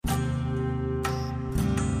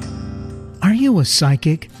Are you a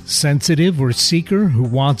psychic, sensitive, or seeker who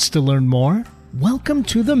wants to learn more? Welcome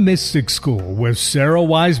to the Mystic School with Sarah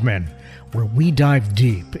Wiseman, where we dive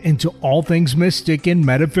deep into all things mystic and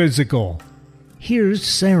metaphysical. Here's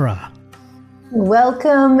Sarah.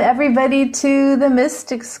 Welcome, everybody, to the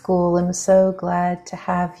Mystic School. I'm so glad to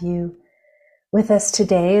have you with us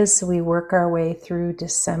today as we work our way through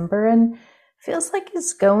December, and feels like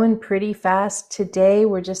it's going pretty fast. Today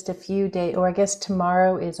we're just a few days, or I guess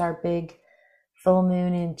tomorrow is our big full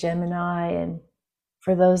moon in Gemini. And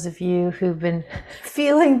for those of you who've been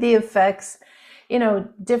feeling the effects,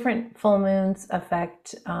 different full moons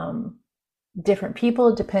affect different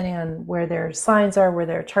people depending on where their signs are, where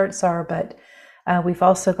their charts are. But we've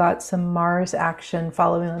also got some Mars action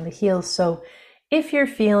following on the heels. So if you're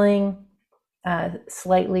feeling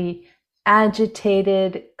slightly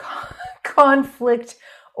agitated, conflict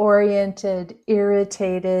oriented,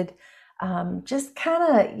 irritated, just kind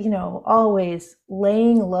of, always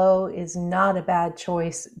laying low is not a bad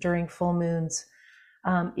choice during full moons.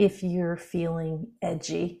 If you're feeling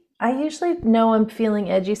edgy, I usually know I'm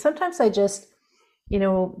feeling edgy. Sometimes I just,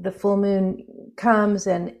 the full moon comes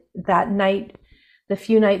and that night, the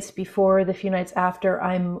few nights before, the few nights after,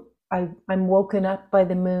 I'm woken up by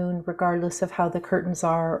the moon, regardless of how the curtains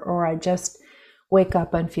are, or I just wake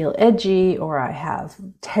up and feel edgy, or I have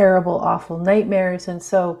terrible, awful nightmares. And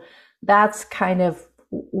so that's kind of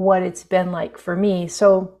what it's been like for me.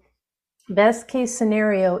 So best case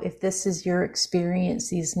scenario, if this is your experience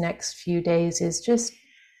these next few days, is just,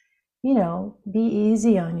 be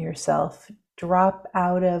easy on yourself. Drop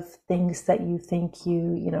out of things that you think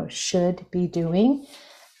you should be doing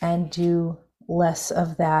and do less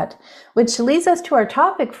of that. Which leads us to our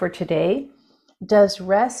topic for today. Does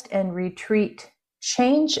rest and retreat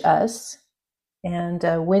change us? And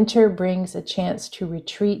winter brings a chance to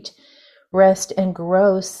retreat, rest, and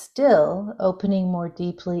grow, still opening more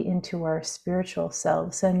deeply into our spiritual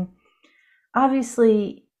selves. And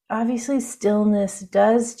obviously stillness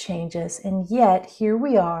does change us. And yet here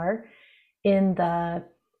we are in the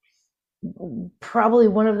probably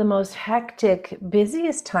one of the most hectic,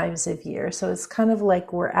 busiest times of year. So it's kind of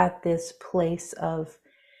like we're at this place of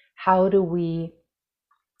how do we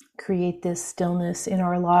create this stillness in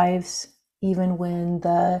our lives, even when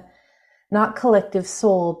the not collective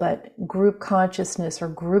soul, but group consciousness or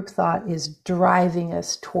group thought is driving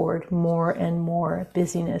us toward more and more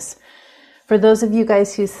busyness. For those of you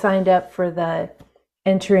guys who signed up for the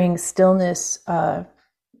Entering Stillness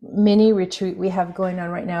mini retreat we have going on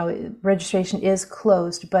right now, registration is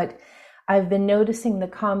closed, but I've been noticing the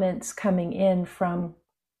comments coming in from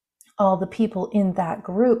all the people in that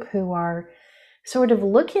group who are sort of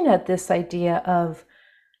looking at this idea of,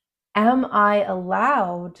 am I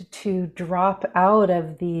allowed to drop out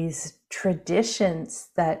of these traditions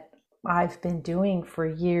that I've been doing for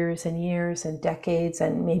years and years and decades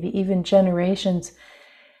and maybe even generations?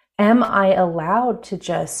 Am I allowed to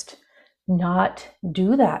just not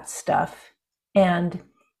do that stuff? And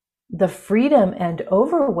the freedom and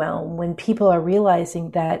overwhelm when people are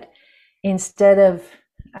realizing that instead of,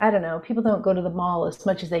 people don't go to the mall as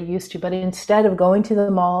much as they used to, but instead of going to the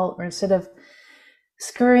mall, or instead of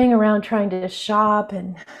scurrying around trying to shop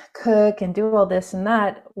and cook and do all this and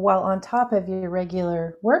that while on top of your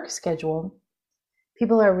regular work schedule,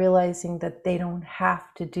 people are realizing that they don't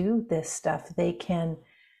have to do this stuff. They can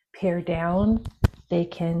pare down, they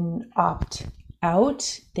can opt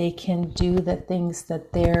out, they can do the things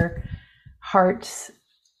that their hearts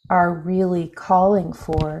are really calling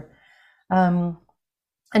for.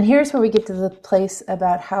 And here's where we get to the place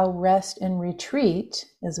about how rest and retreat,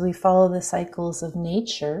 as we follow the cycles of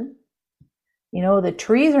nature. The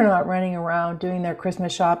trees are not running around doing their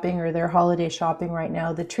Christmas shopping or their holiday shopping right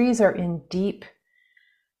now. The trees are in deep,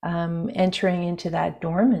 entering into that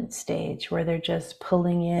dormant stage where they're just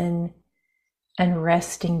pulling in and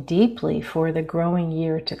resting deeply for the growing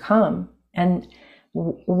year to come. And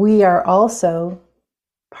we are also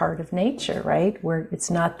part of nature, right? It's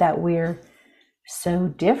not that we're so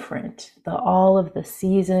different. All of the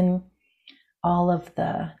season, all of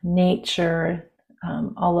the nature,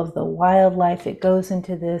 all of the wildlife, it goes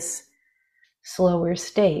into this slower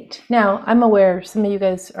state. Now, I'm aware some of you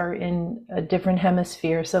guys are in a different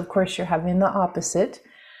hemisphere, so of course you're having the opposite.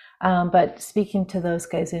 But speaking to those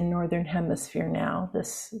guys in Northern Hemisphere now,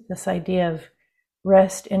 this idea of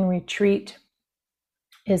rest and retreat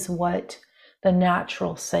is what the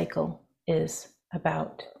natural cycle is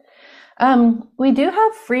about. We do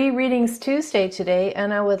have free readings Tuesday today,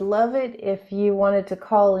 and I would love it if you wanted to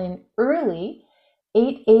call in early,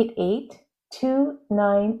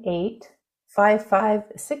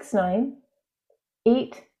 888-298-5569,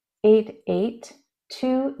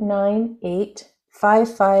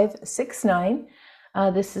 888-298-5569.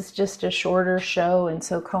 This is just a shorter show, and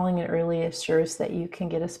so calling it early assures that you can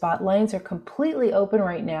get a spot. Lines are completely open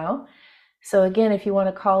right now. So again, if you want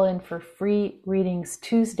to call in for free readings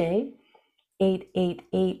Tuesday,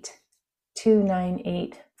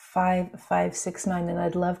 888-298-5569, and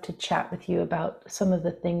I'd love to chat with you about some of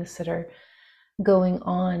the things that are going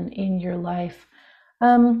on in your life.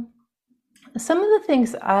 Some of the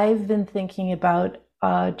things I've been thinking about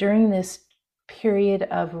during this period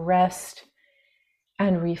of rest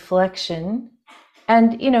and reflection,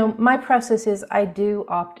 and my process is I do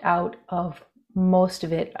opt out of most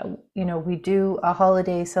of it. We do a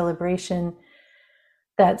holiday celebration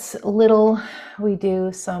that's little, we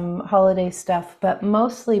do some holiday stuff, but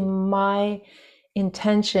mostly my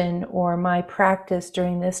intention or my practice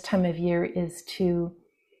during this time of year is to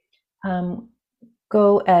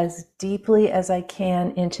go as deeply as I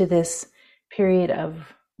can into this period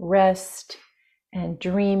of rest and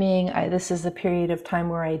dreaming. This is a period of time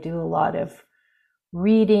where I do a lot of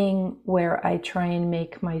reading, where I try and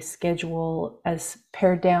make my schedule as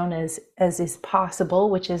pared down as is possible,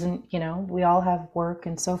 which isn't, we all have work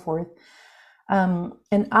and so forth.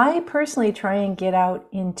 And I personally try and get out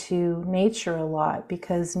into nature a lot,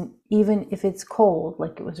 because even if it's cold,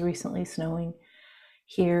 like it was recently snowing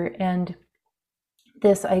here, and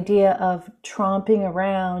this idea of tromping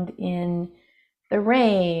around in the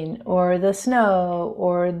rain or the snow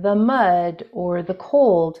or the mud or the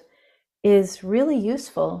cold is really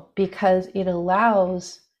useful, because it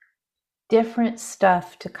allows different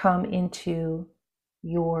stuff to come into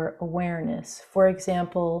your awareness. For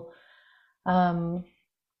example,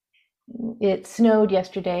 it snowed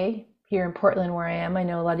yesterday here in Portland where I am. I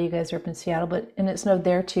know a lot of you guys are up in Seattle, and it snowed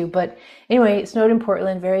there too. But anyway, it snowed in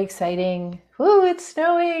Portland, very exciting. Woo, it's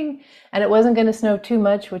snowing. And it wasn't going to snow too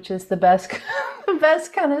much, which is the best, the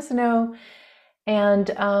best kind of snow.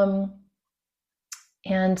 And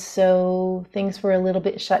so things were a little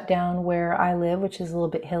bit shut down where I live, which is a little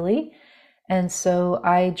bit hilly. And so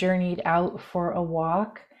I journeyed out for a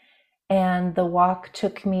walk, and the walk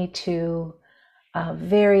took me to a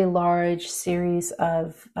very large series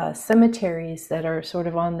of cemeteries that are sort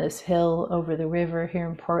of on this hill over the river here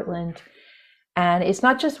in Portland. And it's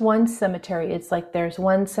not just one cemetery. It's like there's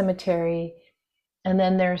one cemetery, and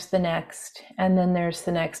then there's the next, and then there's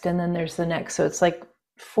the next, and then there's the next. So it's like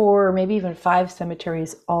 4, maybe even 5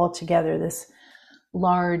 cemeteries all together, this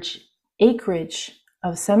large acreage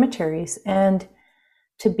of cemeteries. And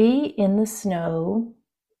to be in the snow,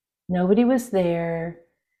 nobody was there,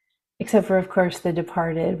 except for, of course, the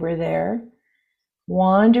departed were there,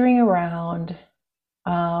 wandering around,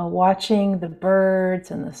 watching the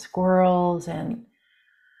birds and the squirrels and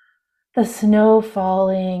the snow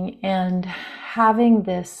falling, and having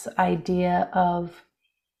this idea of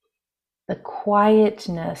the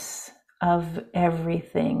quietness of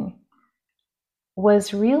everything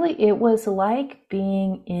was really, it was like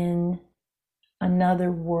being in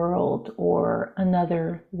another world or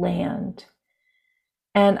another land.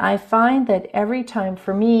 And I find that every time,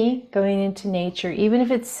 for me, going into nature, even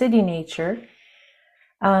if it's city nature,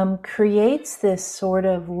 creates this sort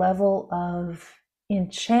of level of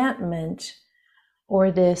enchantment,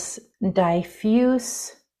 or this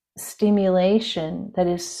diffuse stimulation that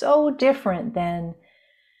is so different than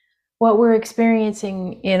what we're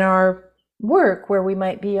experiencing in our work, where we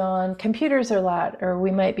might be on computers a lot, or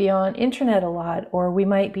we might be on internet a lot, or we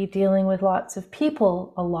might be dealing with lots of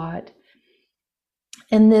people a lot.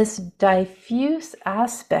 And this diffuse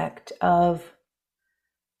aspect of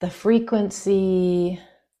the frequency,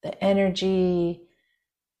 the energy,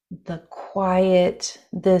 the quiet,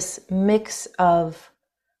 this mix of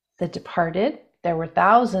the departed. There were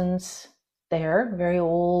thousands there, very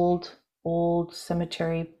old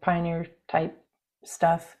cemetery, pioneer type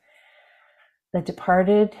stuff. The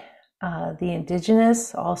departed, the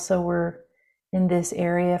indigenous also were in this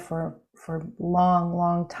area for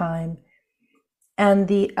long time. And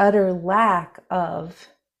the utter lack of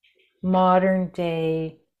modern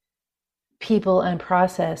day people and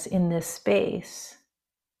process in this space.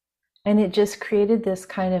 And it just created this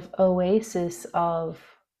kind of oasis of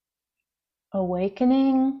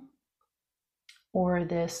awakening, or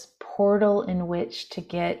this portal in which to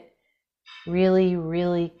get really,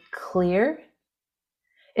 really clear.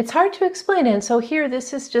 It's hard to explain. And so here,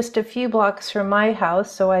 this is just a few blocks from my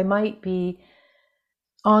house. So I might be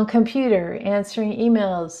on computer, answering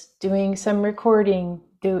emails, doing some recording,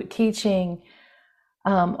 teaching,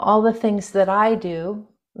 all the things that I do,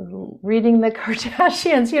 reading the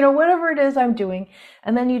Kardashians, whatever it is I'm doing.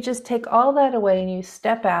 And then you just take all that away and you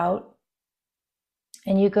step out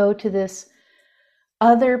and you go to this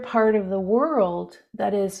other part of the world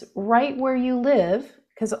that is right where you live,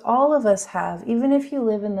 because all of us have, even if you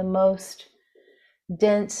live in the most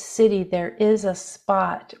dense city, there is a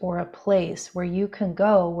spot or a place where you can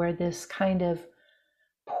go where this kind of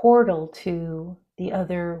portal to the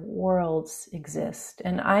other worlds exist.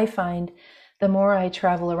 And I find the more I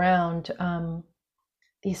travel around,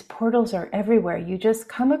 these portals are everywhere. You just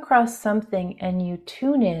come across something and you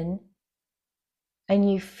tune in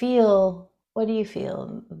and you feel, what do you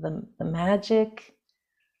feel? The magic,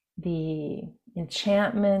 the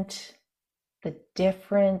enchantment, the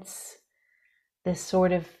difference, this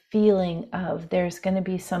sort of feeling of there's going to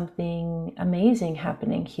be something amazing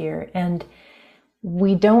happening here. And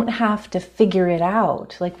we don't have to figure it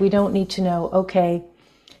out. Like, we don't need to know, okay,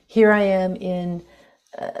 here I am in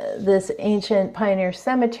this ancient pioneer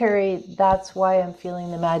cemetery. That's why I'm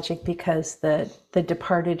feeling the magic, because the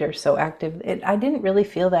departed are so active. I didn't really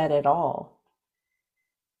feel that at all.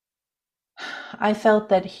 I felt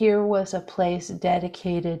that here was a place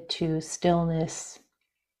dedicated to stillness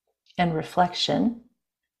and reflection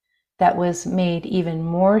that was made even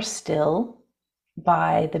more still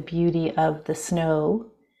by the beauty of the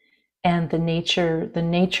snow and the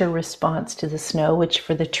nature response to the snow, which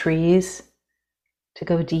for the trees to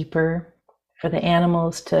go deeper, for the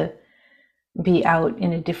animals to be out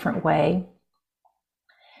in a different way,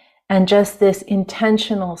 and just this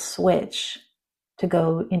intentional switch to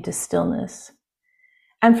go into stillness.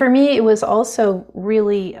 And for me, it was also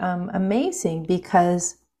really amazing,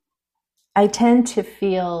 because I tend to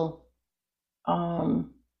feel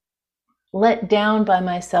let down by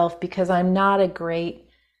myself because I'm not a great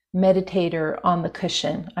meditator on the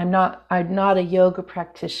cushion. I'm not a yoga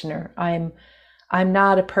practitioner. I'm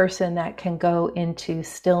not a person that can go into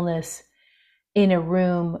stillness in a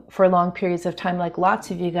room for long periods of time like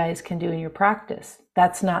lots of you guys can do in your practice.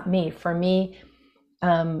 That's not me. For me,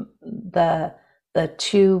 the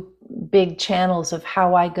two big channels of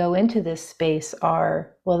how I go into this space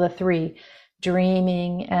are, well, the three: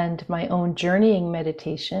 dreaming and my own journeying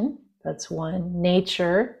meditation. That's one.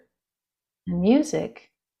 Nature and music.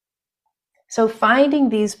 So finding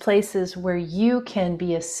these places where you can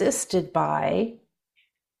be assisted by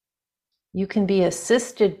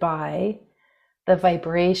the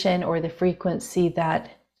vibration or the frequency that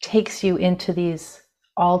takes you into these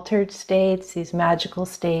altered states, these magical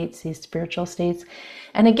states, these spiritual states.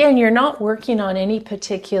 And again, you're not working on any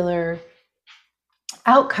particular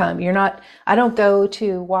outcome. I don't go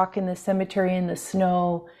to walk in the cemetery in the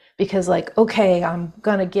snow because, like, okay, I'm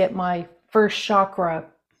going to get my first chakra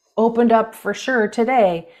opened up for sure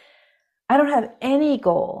today. I don't have any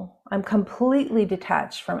goal. I'm completely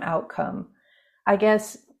detached from outcome. I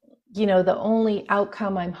guess, the only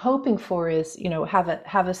outcome I'm hoping for is,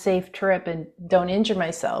 have a safe trip and don't injure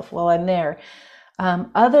myself while I'm there.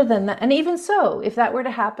 Other than that, and even so, if that were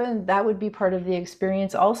to happen, that would be part of the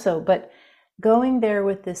experience also. But going there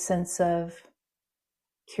with this sense of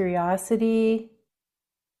curiosity,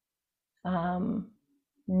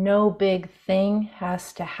 no big thing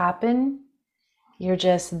has to happen. You're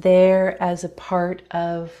just there as a part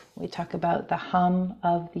of, we talk about the hum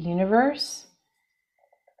of the universe,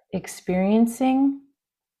 experiencing.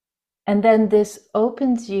 And then this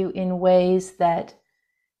opens you in ways that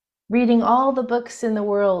reading all the books in the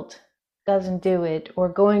world doesn't do it, or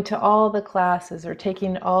going to all the classes, or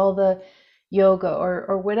taking all the yoga,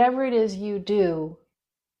 or whatever it is you do.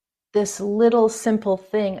 This little simple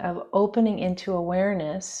thing of opening into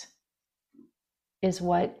awareness is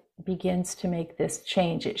what begins to make this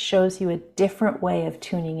change. It shows you a different way of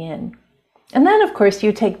tuning in. And then, of course,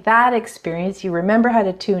 you take that experience, you remember how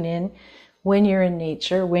to tune in when you're in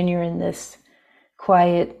nature, when you're in this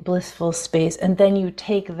quiet, blissful space, and then you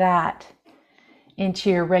take that into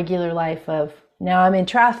your regular life of, now I'm in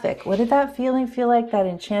traffic. What did that feeling feel like? That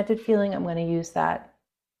enchanted feeling? I'm going to use that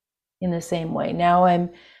in the same way. Now I'm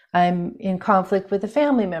in conflict with a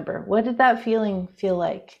family member. What did that feeling feel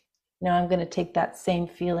like? Now I'm going to take that same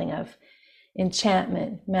feeling of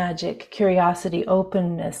enchantment, magic, curiosity,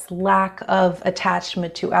 openness, lack of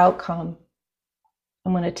attachment to outcome.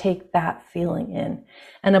 I'm going to take that feeling in.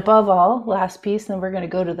 And above all, last piece, and we're going to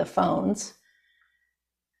go to the phones.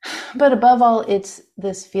 But above all, it's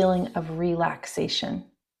this feeling of relaxation.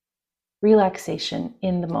 Relaxation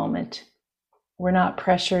in the moment. We're not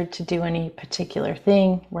pressured to do any particular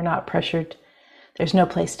thing. We're not pressured. There's no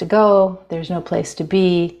place to go. There's no place to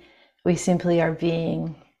be. We simply are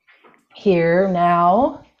being here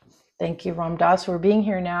now. Thank you, Ram Dass. We're being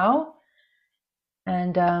here now.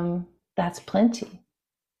 And that's plenty.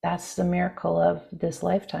 That's the miracle of this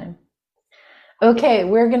lifetime. Okay,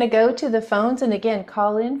 we're going to go to the phones. And again,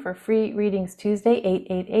 call in for free readings Tuesday,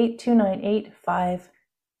 888-298-5569,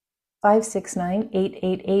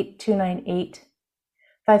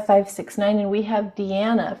 888-298-5569. And we have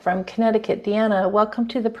Deanna from Connecticut. Deanna, welcome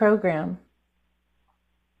to the program.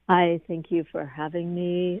 Hi, thank you for having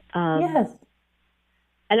me. Yes.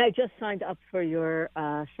 And I just signed up for your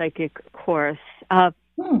psychic course.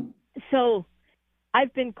 So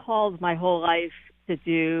I've been called my whole life to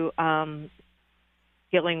do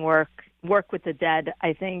healing work with the dead,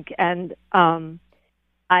 I think. And I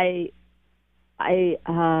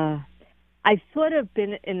sort of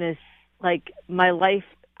been in this, like, my life,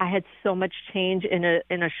 I had so much change in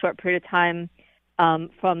a short period of time.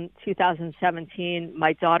 From 2017,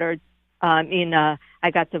 my daughter, I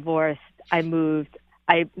got divorced. I moved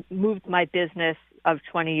my business of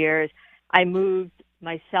 20 years. I moved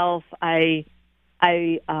myself. And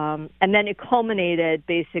then it culminated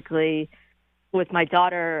basically with my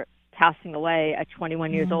daughter passing away at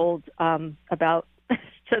 21 years old, about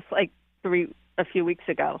just like a few weeks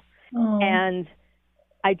ago. And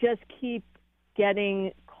I just keep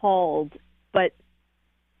getting called, but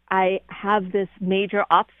I have this major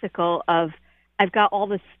obstacle of I've got all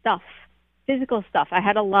this stuff, physical stuff. I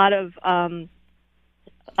had a lot of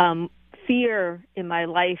fear in my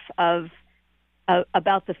life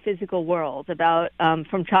about the physical world, about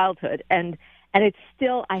from childhood, and it's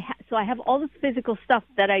still so I have all this physical stuff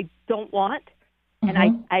that I don't want, and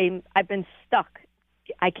I've been stuck.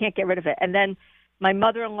 I can't get rid of it. And then my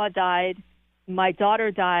mother-in-law died, my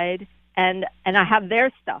daughter died, and I have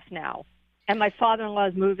their stuff now. And my father-in-law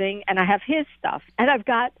is moving, and I have his stuff. And I've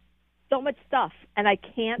got so much stuff, and I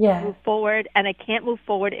can't move forward, and I can't move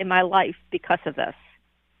forward in my life because of this.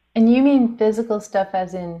 And you mean physical stuff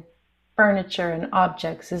as in furniture and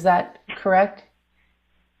objects, is that correct?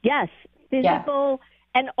 Yes, physical,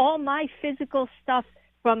 and all my physical stuff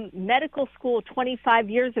from medical school 25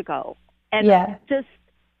 years ago. And just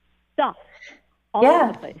stuff all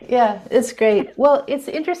over the place. Yeah, it's great. Well, it's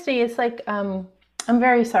interesting. It's like... I'm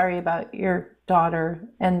very sorry about your daughter,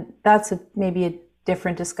 and that's maybe a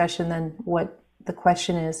different discussion than what the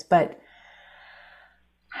question is. But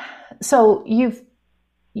so you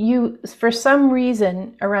for some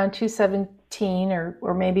reason around 2017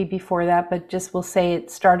 or maybe before that, but just we'll say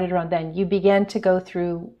it started around then, you began to go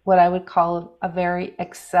through what I would call a very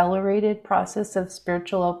accelerated process of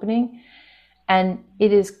spiritual opening. And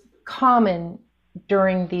it is common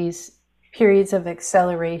during these periods of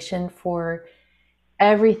acceleration for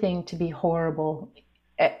everything to be horrible,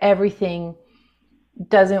 everything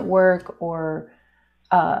doesn't work, or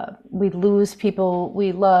we lose people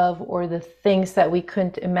we love, or the things that we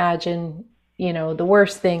couldn't imagine, the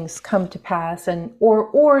worst things come to pass, and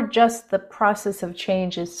or just the process of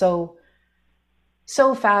change is so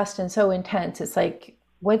fast and so intense. It's like,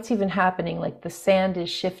 what's even happening? Like the sand is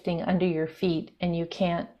shifting under your feet and you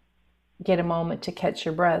can't get a moment to catch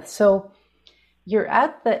your breath. So you're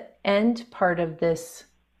at the end part of this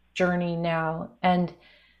journey now. And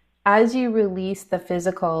as you release the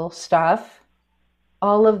physical stuff,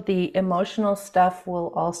 all of the emotional stuff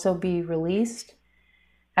will also be released.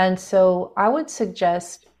 And so I would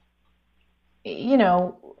suggest,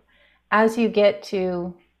 as you get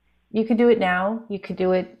to, you could do it now, you could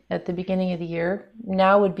do it at the beginning of the year.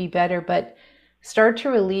 Now would be better, but start to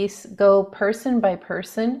release, go person by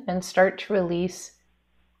person and start to release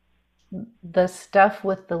the stuff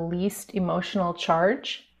with the least emotional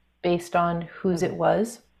charge based on whose it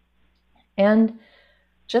was, and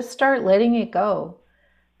just start letting it go.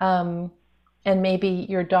 And maybe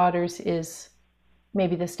your daughter's is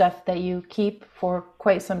maybe the stuff that you keep for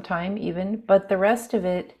quite some time even, but the rest of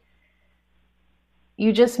it,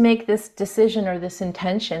 you just make this decision or this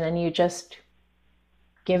intention and you just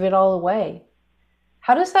give it all away.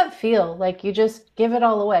 How does that feel? Like you just give it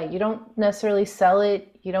all away. You don't necessarily sell it.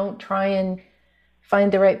 You don't try and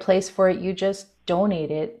find the right place for it. You just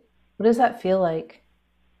donate it. What does that feel like?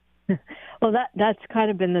 Well, that's kind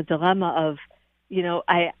of been the dilemma of,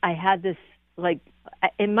 I had this, like,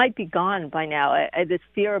 it might be gone by now. I had this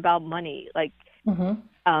fear about money, like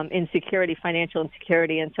insecurity, financial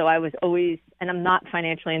insecurity. And so I was always, and I'm not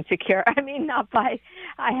financially insecure. I mean, I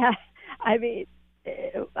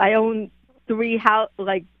own three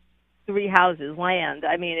houses, land.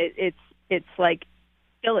 I mean, it's like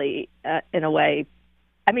silly in a way.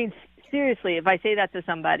 I mean, seriously, if I say that to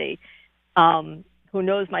somebody who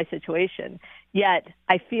knows my situation, yet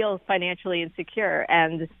I feel financially insecure,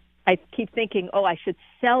 and I keep thinking, oh, I should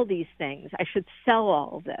sell these things. I should sell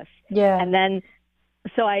all of this. Yeah. And then,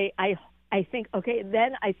 so I I think, okay,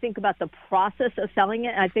 then I think about the process of selling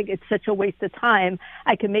it, and I think it's such a waste of time.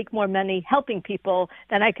 I can make more money helping people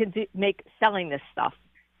than I could make selling this stuff.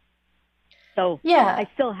 So Yeah. I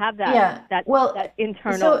still have Yeah. that Well,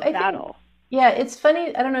 internal so I think, battle. yeah, it's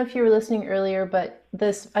funny. I don't know if you were listening earlier, but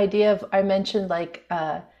this idea of, I mentioned like,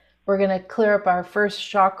 we're going to clear up our first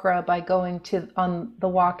chakra by going on the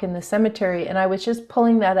walk in the cemetery. And I was just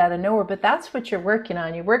pulling that out of nowhere, but that's what you're working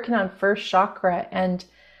on. You're working on first chakra, and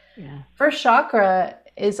first chakra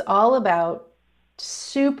is all about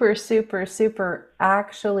super, super, super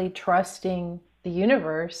actually trusting the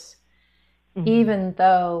universe, even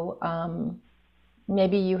though,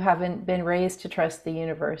 maybe you haven't been raised to trust the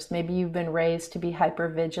universe. Maybe you've been raised to be hyper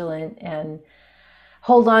vigilant and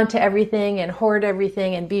hold on to everything and hoard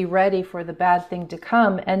everything and be ready for the bad thing to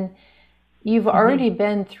come. And you've already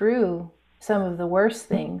been through some of the worst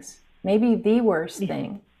things, maybe the worst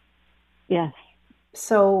thing. Yes.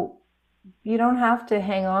 So you don't have to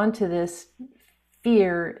hang on to this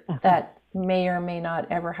fear that may or may not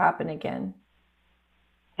ever happen again.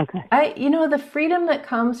 Okay. The freedom that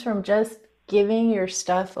comes from just giving your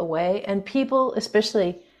stuff away, and people,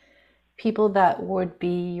 especially people that would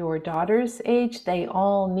be your daughter's age, they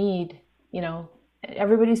all need,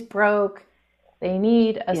 everybody's broke. They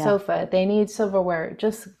need a sofa. They need silverware.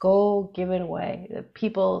 Just go give it away.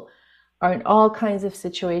 People are in all kinds of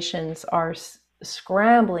situations, are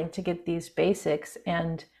scrambling to get these basics.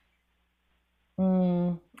 And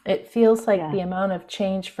it feels like the amount of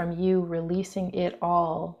change from you releasing it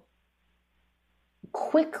all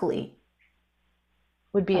quickly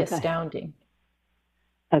would be astounding.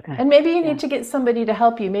 Okay. And maybe you need to get somebody to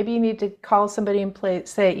help you. Maybe you need to call somebody and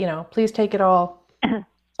say, please take it all.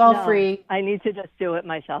 It's all free. I need to just do it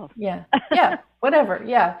myself. Yeah. Yeah. Whatever.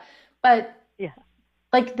 Yeah. But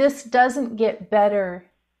like, this doesn't get better.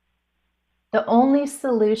 The only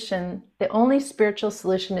solution, the only spiritual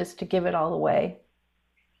solution, is to give it all away.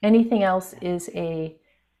 Anything else is a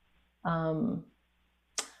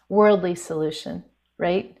worldly solution,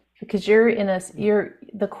 right? Because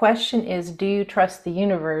the question is, do you trust the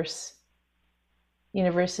universe?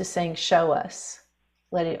 Universe is saying, show us,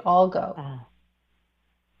 let it all go.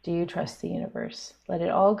 Do you trust the universe? Let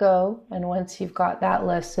it all go. And once you've got that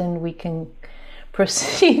lesson, we can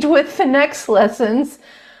proceed with the next lessons.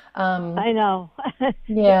 I know.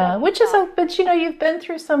 Yeah, but you've been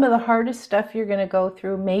through some of the hardest stuff you're going to go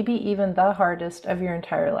through, maybe even the hardest of your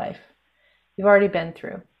entire life. You've already been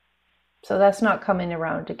through. So that's not coming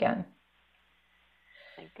around again.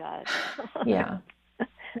 Thank God. Yeah.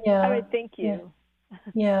 Yeah. All right, thank you.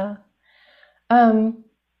 Yeah.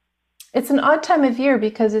 It's an odd time of year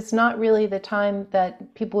because it's not really the time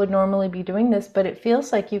that people would normally be doing this, but it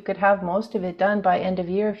feels like you could have most of it done by end of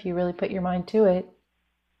year if you really put your mind to it.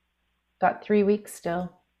 Got 3 weeks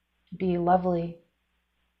still. It'd be lovely.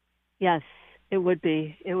 Yes. It would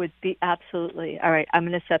be. It would be absolutely. All right. I'm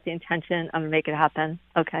going to set the intention. I'm going to make it happen.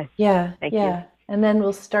 Okay. Yeah. Thank you. And then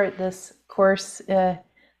we'll start this course that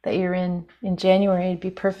you're in January. It'd be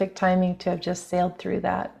perfect timing to have just sailed through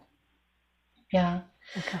that. Yeah.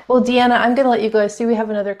 Okay. Well, Deanna, I'm going to let you go. I see we have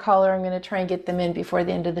another caller. I'm going to try and get them in before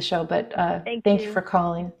the end of the show. But thank you for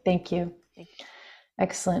calling. Thank you.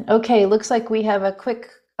 Excellent. Okay. Looks like we have a quick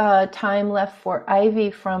time left for Ivy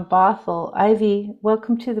from Bothell. Ivy,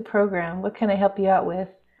 welcome to the program. What can I help you out with?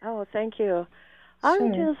 Oh, thank you.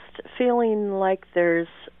 I'm just feeling like there's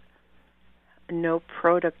no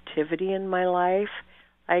productivity in my life.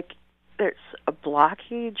 Like there's a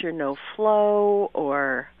blockage or no flow,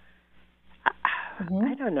 or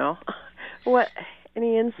I don't know. What?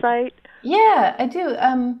 Any insight? Yeah, I do.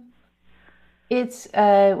 It's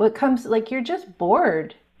what comes, like, you're just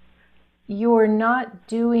bored. You're not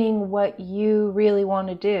doing what you really want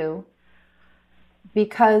to do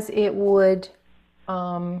because it would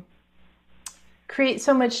create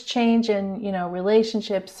so much change in,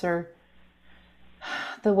 relationships, or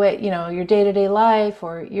the way, your day-to-day life,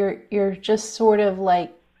 or you're just sort of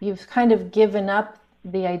like, you've kind of given up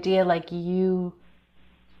the idea like you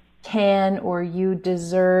can, or you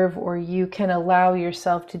deserve, or you can allow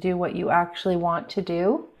yourself to do what you actually want to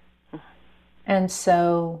do. And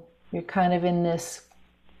so you're kind of in this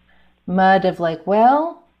mud of like,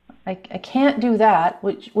 well, I can't do that,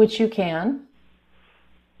 which you can.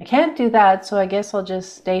 I can't do that, so I guess I'll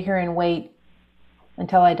just stay here and wait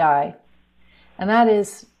until I die. And that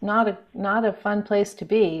is not a fun place to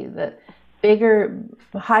be. The bigger,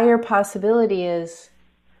 higher possibility is,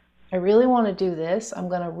 I really want to do this. I'm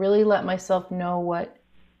going to really let myself know what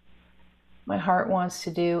my heart wants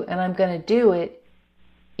to do, and I'm going to do it,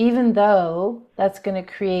 even though that's going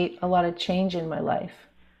to create a lot of change in my life.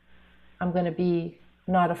 I'm going to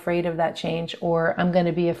not afraid of that change, or I'm going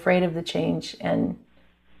to be afraid of the change and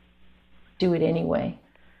do it anyway.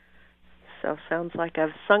 So sounds like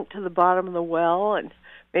I've sunk to the bottom of the well, and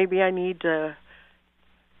maybe I need to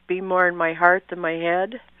be more in my heart than my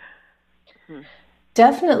head.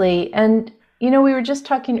 Definitely. And, we were just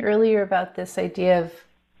talking earlier about this idea of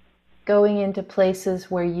going into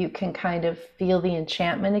places where you can kind of feel the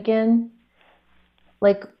enchantment again.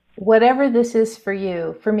 Like, whatever this is for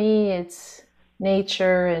you. For me, it's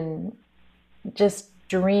nature and just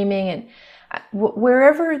dreaming, and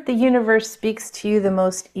wherever the universe speaks to you the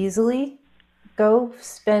most easily, go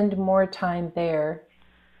spend more time there.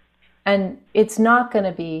 And it's not going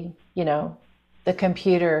to be, the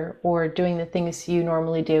computer or doing the things you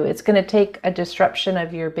normally do. It's going to take a disruption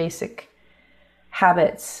of your basic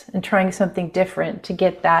habits and trying something different to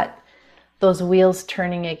get those wheels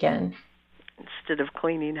turning again. Instead of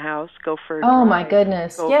cleaning house, go for a drive. Oh my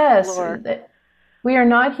goodness, yes. We are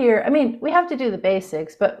not here. I mean, we have to do the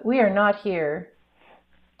basics, but we are not here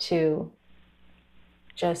to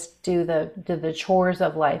just do the chores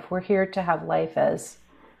of life. We're here to have life as,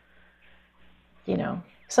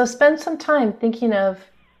 So spend some time thinking of,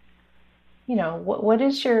 what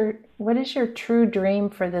is your true dream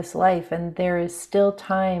for this life, and there is still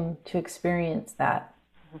time to experience that.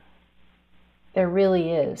 There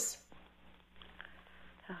really is.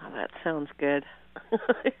 Oh, that sounds good.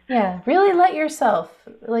 Yeah, really let yourself,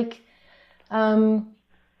 I'm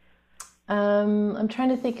trying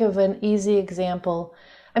to think of an easy example.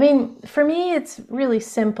 I mean, for me, it's really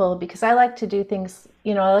simple because I like to do things,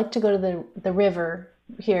 I like to go to the river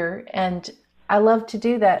here, and I love to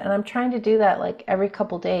do that. And I'm trying to do that like every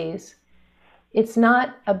couple days. It's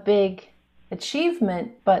not a big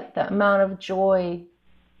achievement, but the amount of joy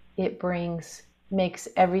it brings makes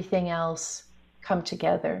everything else come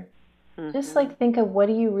together. Mm-hmm. Just think of, what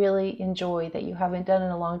do you really enjoy that you haven't done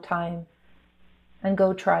in a long time, and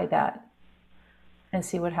go try that and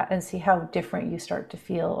see how different you start to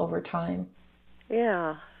feel over time.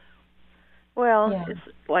 Yeah. Well, It's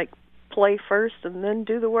like play first and then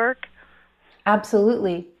do the work.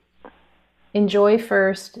 Absolutely. Enjoy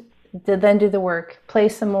first, then do the work. Play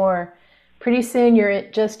some more. Pretty soon you're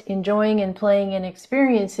just enjoying and playing and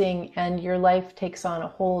experiencing, and your life takes on a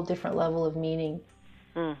whole different level of meaning.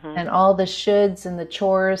 Mm-hmm. And all the shoulds and the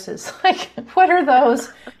chores, it's like, what are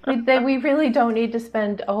those? we really don't need to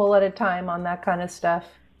spend a whole lot of time on that kind of stuff.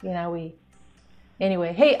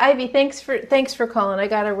 Anyway, hey, Ivy, thanks for calling. I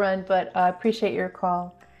got to run, but I appreciate your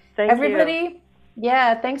call. Thank Everybody, you.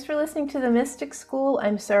 Yeah, thanks for listening to The Mystic School.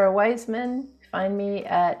 I'm Sarah Wiseman. Find me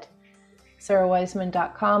at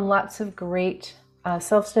sarahwiseman.com. Lots of great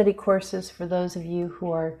self-study courses for those of you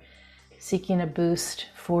who are seeking a boost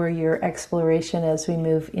for your exploration as we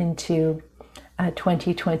move into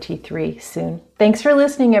 2023 soon. Thanks for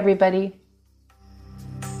listening, everybody.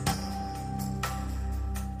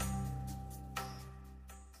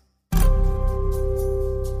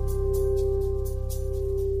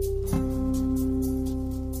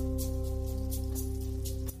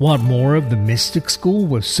 Want more of The Mystic School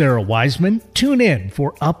with Sarah Wiseman? Tune in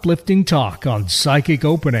for uplifting talk on psychic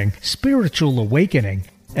opening, spiritual awakening,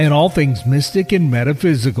 and all things mystic and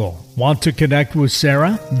metaphysical. Want to connect with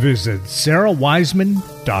Sarah? Visit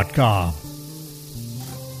sarahwiseman.com.